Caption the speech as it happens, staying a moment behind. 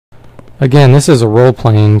Again, this is a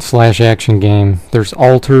role-playing slash action game. There's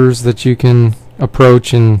altars that you can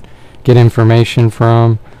approach and get information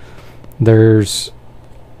from. There's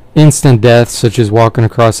instant deaths, such as walking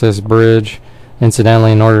across this bridge.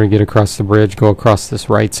 Incidentally, in order to get across the bridge, go across this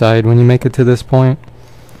right side when you make it to this point.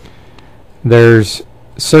 There's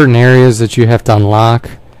certain areas that you have to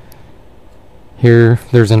unlock. Here,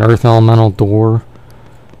 there's an earth elemental door.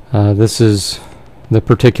 This is the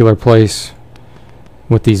particular place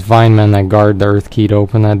with these vine men that guard the earth key to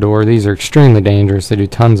open that door. These are extremely dangerous. They do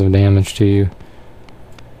tons of damage to you.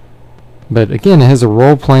 But again, it has a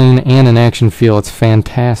role-playing and an action feel. It's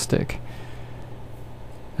fantastic.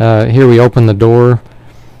 Here we open the door.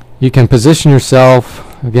 You can position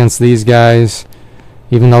yourself against these guys,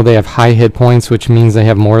 even though they have high hit points, which means they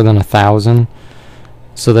have more than 1,000,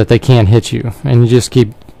 so that they can't hit you. And you just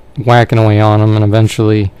keep whacking away on them, and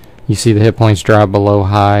eventually you see the hit points drop below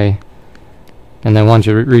high. And then once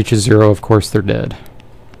it reaches 0, of course, they're dead.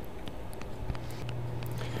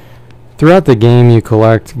 Throughout the game, you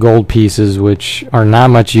collect gold pieces, which are not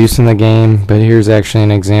much use in the game, but here's actually an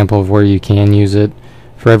example of where you can use it.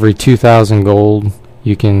 For every 2,000 gold,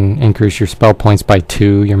 you can increase your spell points by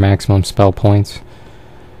 2, your maximum spell points.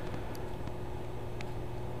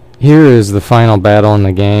 Here is the final battle in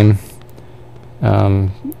the game.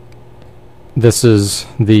 This is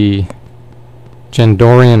the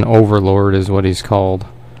Gendorian Overlord is what he's called,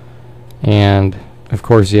 and of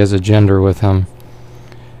course he has a gender with him,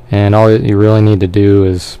 and all you really need to do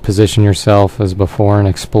is position yourself as before and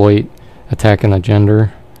exploit attacking the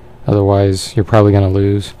gender, otherwise you're probably going to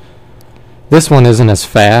lose. This one isn't as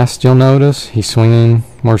fast, you'll notice. He's swinging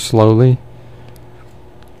more slowly,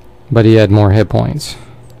 but he had more hit points.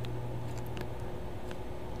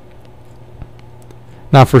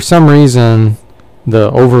 Now for some reason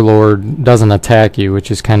the Overlord doesn't attack you,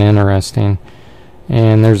 which is kind of interesting,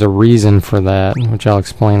 and there's a reason for that, which I'll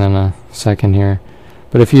explain in a second here.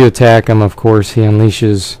 But if you attack him, of course, he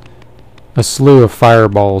unleashes a slew of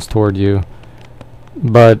fireballs toward you.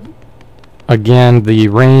 But again, the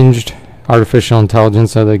ranged artificial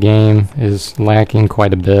intelligence of the game is lacking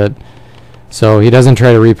quite a bit, so he doesn't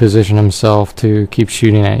try to reposition himself to keep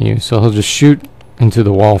shooting at you, so he'll just shoot into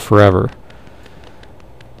the wall forever.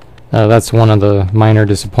 That's one of the minor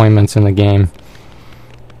disappointments in the game.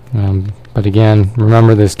 But again,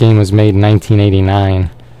 remember this game was made in 1989.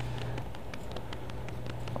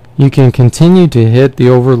 You can continue to hit the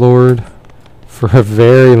Overlord for a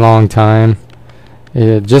very long time.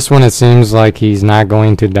 Just when it seems like he's not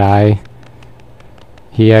going to die,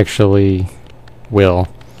 he actually will.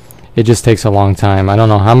 It just takes a long time. I don't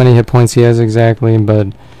know how many hit points he has exactly, but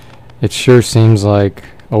it sure seems like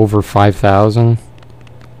over 5,000.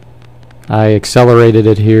 I accelerated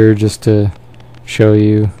it here just to show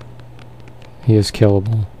you he is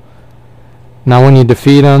killable. Now when you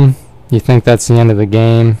defeat him, you think that's the end of the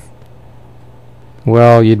game.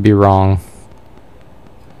 Well, you'd be wrong.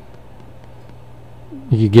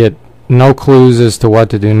 You get no clues as to what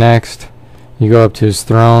to do next. You go up to his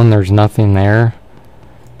throne, there's nothing there.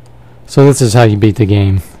 So this is how you beat the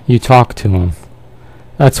game. You talk to him.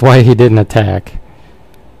 That's why he didn't attack.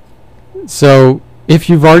 So if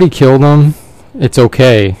you've already killed him, it's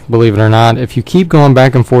okay, believe it or not. If you keep going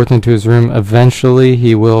back and forth into his room, eventually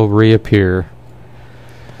he will reappear.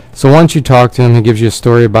 So once you talk to him, he gives you a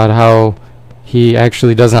story about how he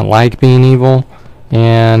actually doesn't like being evil,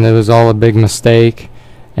 and it was all a big mistake,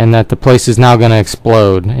 and that the place is now going to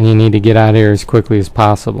explode, and you need to get out of here as quickly as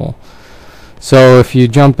possible. So if you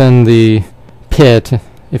jump in the pit,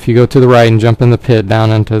 if you go to the right and jump in the pit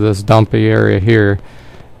down into this dumpy area here,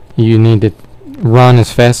 you need to run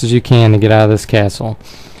as fast as you can to get out of this castle.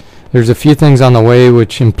 There's a few things on the way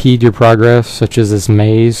which impede your progress, such as this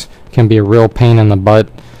maze. It can be a real pain in the butt,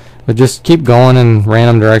 but just keep going in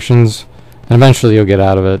random directions and eventually you'll get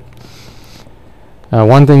out of it.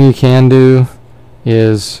 One thing you can do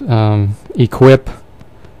is equip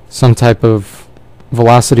some type of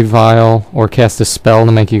velocity vial or cast a spell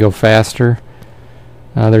to make you go faster.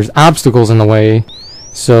 There's obstacles in the way,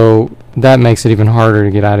 so that makes it even harder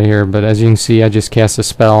to get out of here, but as you can see, I just cast a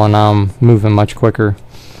spell and now I'm moving much quicker.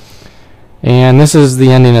 And this is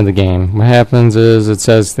the ending of the game. What happens is it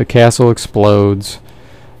says the castle explodes,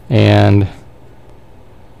 and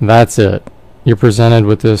that's it. You're presented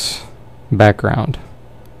with this background.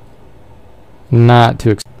 Not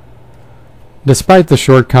too despite the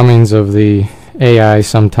shortcomings of the AI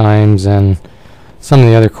sometimes and some of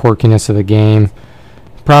the other quirkiness of the game,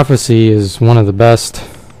 Prophecy is one of the best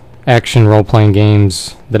action role-playing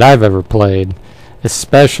games that I've ever played,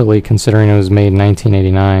 especially considering it was made in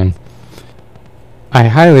 1989. I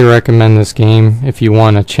highly recommend this game if you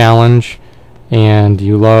want a challenge and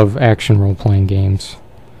you love action role-playing games.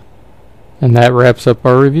 And that wraps up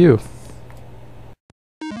our review.